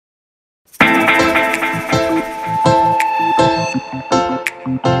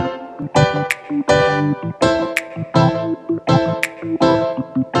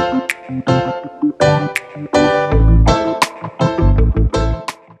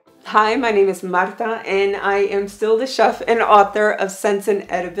Hi, my name is Marta, and I am still the chef and author of Sense and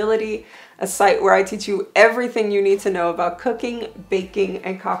Edibility, a site where I teach you everything you need to know about cooking, baking,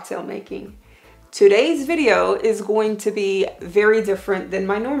 and cocktail making. Today's video is going to be very different than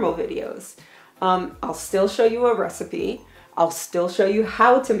my normal videos. I'll still show you a recipe. I'll still show you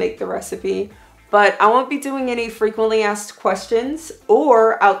how to make the recipe, but I won't be doing any frequently asked questions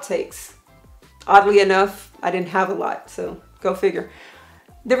or outtakes. Oddly enough, I didn't have a lot, so go figure.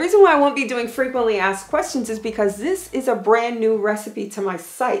 The reason why I won't be doing frequently asked questions is because this is a brand new recipe to my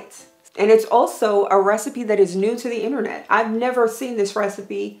site. And it's also a recipe that is new to the internet. I've never seen this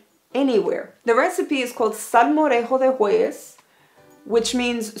recipe anywhere. The recipe is called Salmorejo de Jueyes, which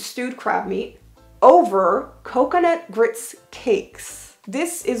means stewed crab meat, over coconut grits cakes.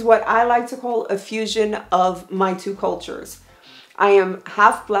 This is what I like to call a fusion of my two cultures. I am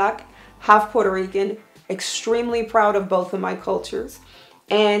half black, half Puerto Rican, extremely proud of both of my cultures.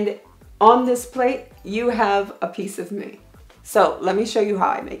 And on this plate, you have a piece of me. So let me show you how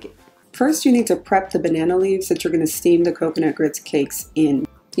I make it. First, you need to prep the banana leaves that you're going to steam the coconut grits cakes in.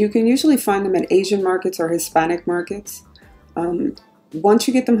 You can usually find them at Asian markets or Hispanic markets. Once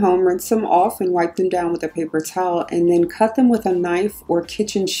you get them home, rinse them off and wipe them down with a paper towel, and then cut them with a knife or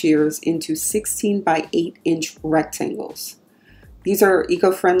kitchen shears into 16 by 8 inch rectangles. These are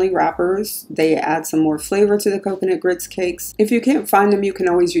eco-friendly wrappers. They add some more flavor to the coconut grits cakes. If you can't find them, you can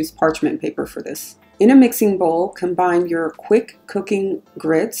always use parchment paper for this. In a mixing bowl, combine your quick cooking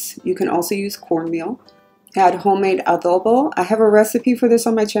grits. You can also use cornmeal. Add homemade adobo. I have a recipe for this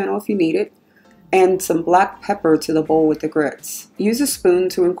on my channel if you need it. And some black pepper to the bowl with the grits. Use a spoon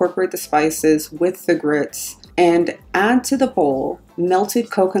to incorporate the spices with the grits and add to the bowl melted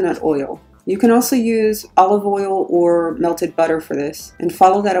coconut oil. You can also use olive oil or melted butter for this, and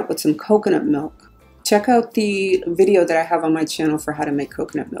follow that up with some coconut milk. Check out the video that I have on my channel for how to make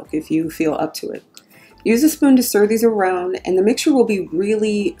coconut milk if you feel up to it. Use a spoon to stir these around, and the mixture will be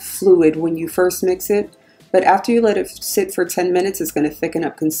really fluid when you first mix it, but after you let it sit for 10 minutes, it's going to thicken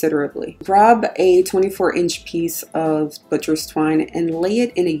up considerably. Grab a 24-inch piece of butcher's twine and lay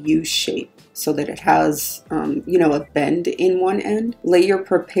it in a U shape so that it has, a bend in one end. Lay your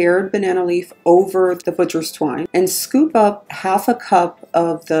prepared banana leaf over the butcher's twine and scoop up half a cup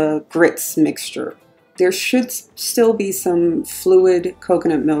of the grits mixture. There should still be some fluid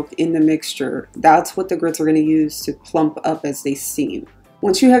coconut milk in the mixture. That's what the grits are going to use to plump up as they steam.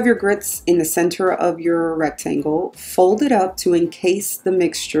 Once you have your grits in the center of your rectangle, fold it up to encase the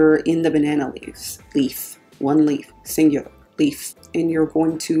mixture in the banana leaves. One leaf, singular, leaf. And you're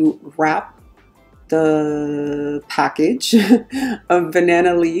going to wrap the package of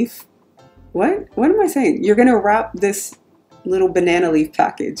banana leaf. What am I saying? You're going to wrap this little banana leaf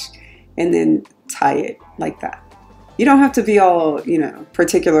package and then tie it like that. You don't have to be all,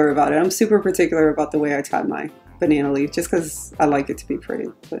 particular about it. I'm super particular about the way I tie my banana leaf just because I like it to be pretty,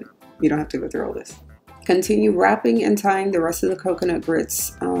 but you don't have to go through all this. Continue wrapping and tying the rest of the coconut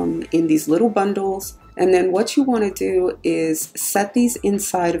grits in these little bundles, and then what you want to do is set these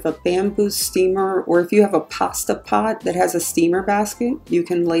inside of a bamboo steamer, or if you have a pasta pot that has a steamer basket, you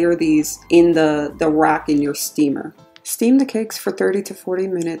can layer these in the rack in your steamer. Steam the cakes for 30 to 40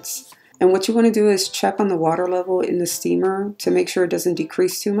 minutes. And what you want to do is check on the water level in the steamer to make sure it doesn't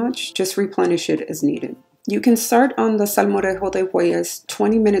decrease too much. Just replenish it as needed. You can start on the Salmorejo de Jueyes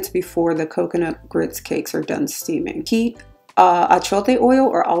 20 minutes before the coconut grits cakes are done steaming. Heat achiote oil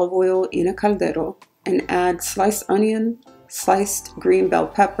or olive oil in a caldero and add sliced onion, sliced green bell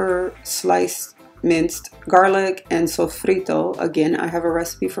pepper, sliced minced garlic, and sofrito. Again, I have a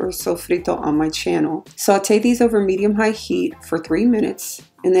recipe for sofrito on my channel. Saute these over medium-high heat for 3 minutes,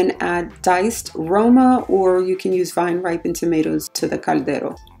 and then add diced Roma, or you can use vine-ripened tomatoes to the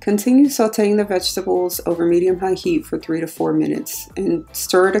caldero. Continue sauteing the vegetables over medium-high heat for 3 to 4 minutes, and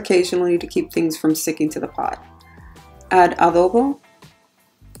stir it occasionally to keep things from sticking to the pot. Add adobo,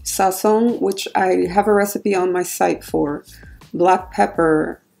 sazon, which I have a recipe on my site for, black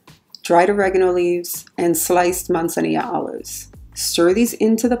pepper, dried oregano leaves, and sliced manzanilla olives. Stir these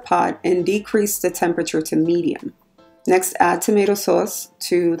into the pot and decrease the temperature to medium. Next, add tomato sauce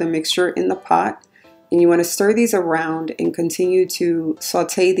to the mixture in the pot, and you want to stir these around and continue to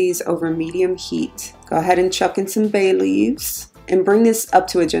saute these over medium heat. Go ahead and chuck in some bay leaves and bring this up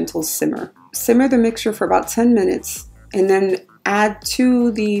to a gentle simmer. Simmer the mixture for about 10 minutes and then add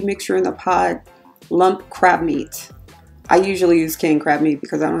to the mixture in the pot lump crab meat. I usually use canned crab meat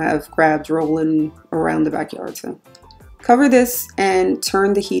because I don't have crabs rolling around the backyard. So cover this and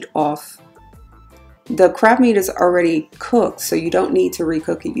turn the heat off. The crab meat is already cooked, so you don't need to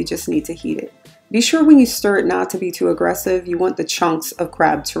recook it. You just need to heat it. Be sure when you stir it not to be too aggressive. You want the chunks of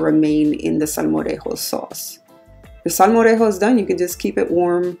crab to remain in the salmorejo sauce. If salmorejo is done, you can just keep it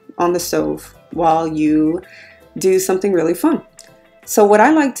warm on the stove while you do something really fun. So what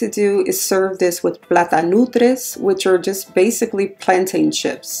I like to do is serve this with platanutres, which are just basically plantain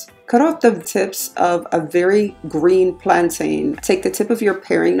chips. Cut off the tips of a very green plantain. Take the tip of your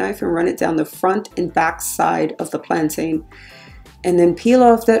paring knife and run it down the front and back side of the plantain. And then peel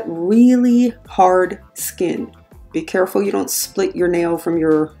off that really hard skin. Be careful you don't split your nail from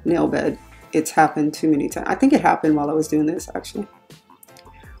your nail bed. It's happened too many times. I think it happened while I was doing this, actually.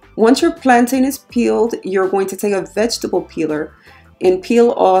 Once your plantain is peeled, you're going to take a vegetable peeler and peel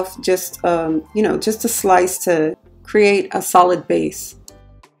off just, just a slice to create a solid base.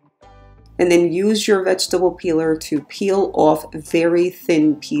 And then use your vegetable peeler to peel off very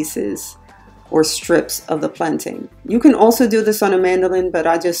thin pieces or strips of the plantain. You can also do this on a mandolin, but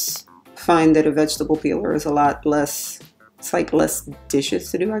I just find that a vegetable peeler is a lot less, it's like less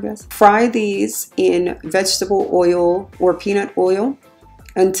dishes to do, I guess. Fry these in vegetable oil or peanut oil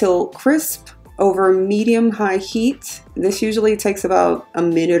until crisp over medium-high heat. This usually takes about a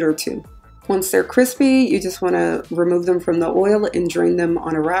minute or two. Once they're crispy, you just want to remove them from the oil and drain them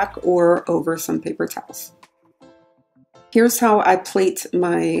on a rack or over some paper towels. Here's how I plate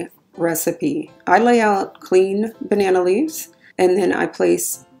my recipe. I lay out clean banana leaves, and then I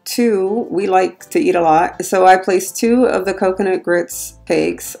place two, we like to eat a lot, so I place 2 of the coconut grits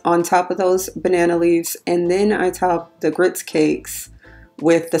cakes on top of those banana leaves, and then I top the grits cakes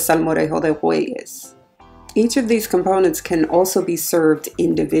with the Salmorejo de Jueyes. Each of these components can also be served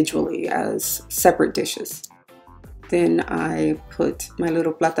individually as separate dishes. Then I put my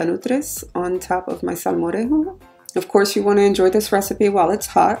little platanutres on top of my salmorejo. Of course, you want to enjoy this recipe while it's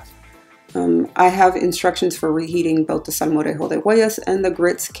hot. I have instructions for reheating both the Salmorejo de Jueyes and the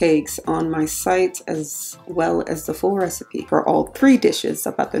grits cakes on my site, as well as the full recipe for all 3 dishes,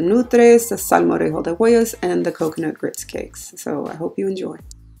 the platanutres, the Salmorejo de Jueyes, and the coconut grits cakes. So I hope you enjoy.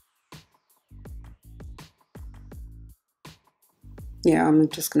 Yeah, I'm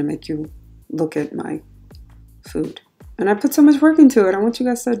just gonna make you look at my food. And I put so much work into it. I want you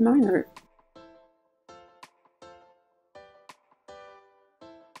guys to admire it.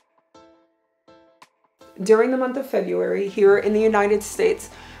 During the month of February, here in the United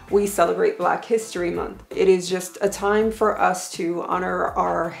States, we celebrate Black History Month. It is just a time for us to honor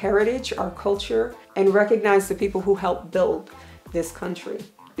our heritage, our culture, and recognize the people who helped build this country.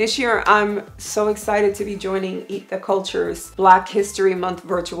 This year, I'm so excited to be joining Eat the Culture's Black History Month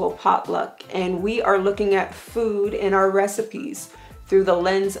virtual potluck, and we are looking at food and our recipes through the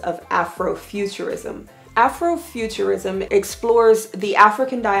lens of Afrofuturism. Afrofuturism explores the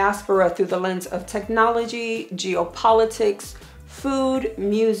African diaspora through the lens of technology, geopolitics, food,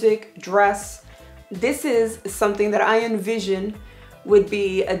 music, dress. This is something that I envision would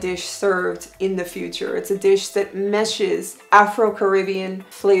be a dish served in the future. It's a dish that meshes Afro-Caribbean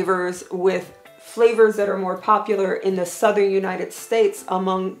flavors with flavors that are more popular in the southern United States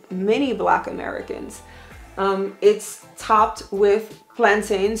among many Black Americans. It's topped with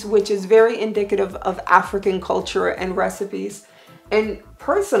plantains, which is very indicative of African culture and recipes. And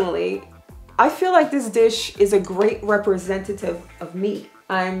personally, I feel like this dish is a great representative of me.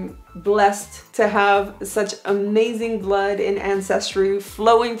 I'm blessed to have such amazing blood and ancestry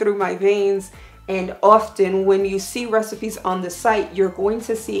flowing through my veins. And often when you see recipes on the site, you're going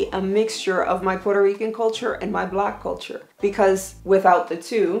to see a mixture of my Puerto Rican culture and my Black culture, because without the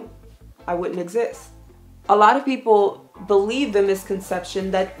two, I wouldn't exist. A lot of people believe the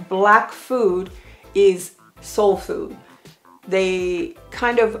misconception that Black food is soul food. They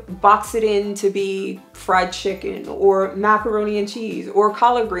kind of box it in to be fried chicken or macaroni and cheese or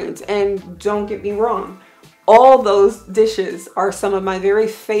collard greens. And don't get me wrong, all those dishes are some of my very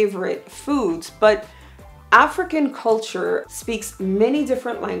favorite foods, but African culture speaks many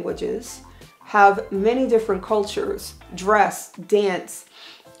different languages, have many different cultures, dress, dance,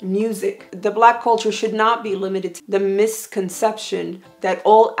 music. The Black culture should not be limited to the misconception that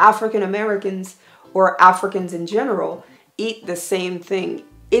all African Americans or Africans in general eat the same thing.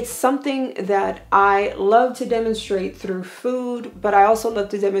 It's something that I love to demonstrate through food, but I also love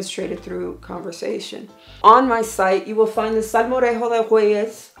to demonstrate it through conversation. On my site, you will find the Salmorejo de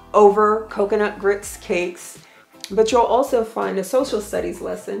Jueyes over coconut grits cakes, but you'll also find a social studies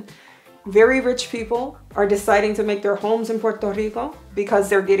lesson. Very rich people are deciding to make their homes in Puerto Rico because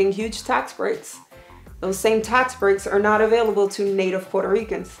they're getting huge tax breaks. Those same tax breaks are not available to native Puerto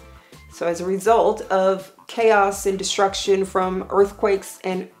Ricans. So as a result of chaos and destruction from earthquakes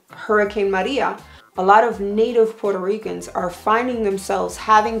and Hurricane Maria, a lot of native Puerto Ricans are finding themselves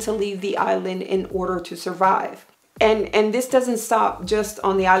having to leave the island in order to survive. And this doesn't stop just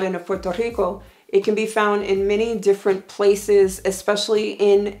on the island of Puerto Rico. It can be found in many different places, especially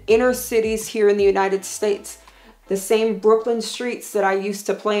in inner cities here in the United States. The same Brooklyn streets that I used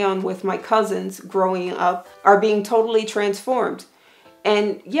to play on with my cousins growing up are being totally transformed.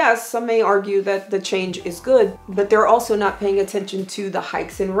 And yes, some may argue that the change is good, but they're also not paying attention to the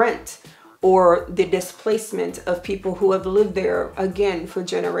hikes in rent or the displacement of people who have lived there, again, for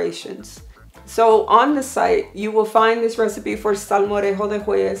generations. So on the site, you will find this recipe for Salmorejo de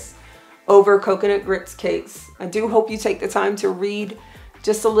Jueyes over coconut grits cakes. I do hope you take the time to read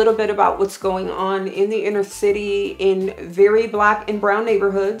just a little bit about what's going on in the inner city in very Black and brown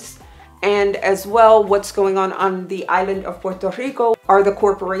neighborhoods, and as well what's going on the island of Puerto Rico. Are the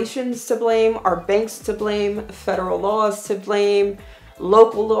corporations to blame? Are banks to blame? Federal laws to blame?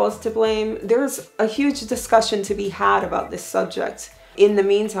 Local laws to blame? There's a huge discussion to be had about this subject. In the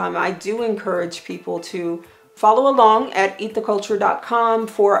meantime, I do encourage people to follow along at eattheculture.com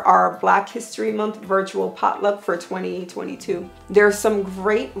for our Black History Month virtual potluck for 2022. There's some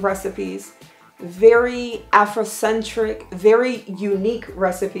great recipes, very Afrocentric, very unique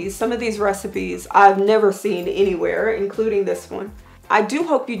recipes. Some of these recipes I've never seen anywhere, including this one. I do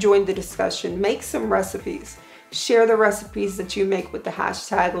hope you join the discussion. Make some recipes. Share the recipes that you make with the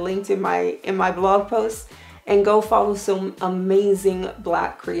hashtag linked in my blog post, and go follow some amazing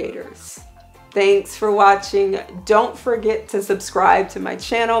Black creators. Thanks for watching. Don't forget to subscribe to my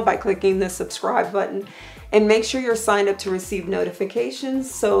channel by clicking the subscribe button, and make sure you're signed up to receive notifications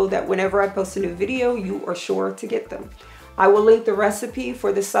so that whenever I post a new video, you are sure to get them. I will link the recipe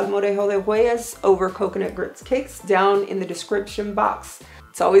for the Salmorejo de Jueyes over coconut grits cakes down in the description box.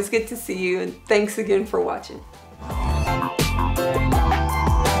 It's always good to see you, and thanks again for watching.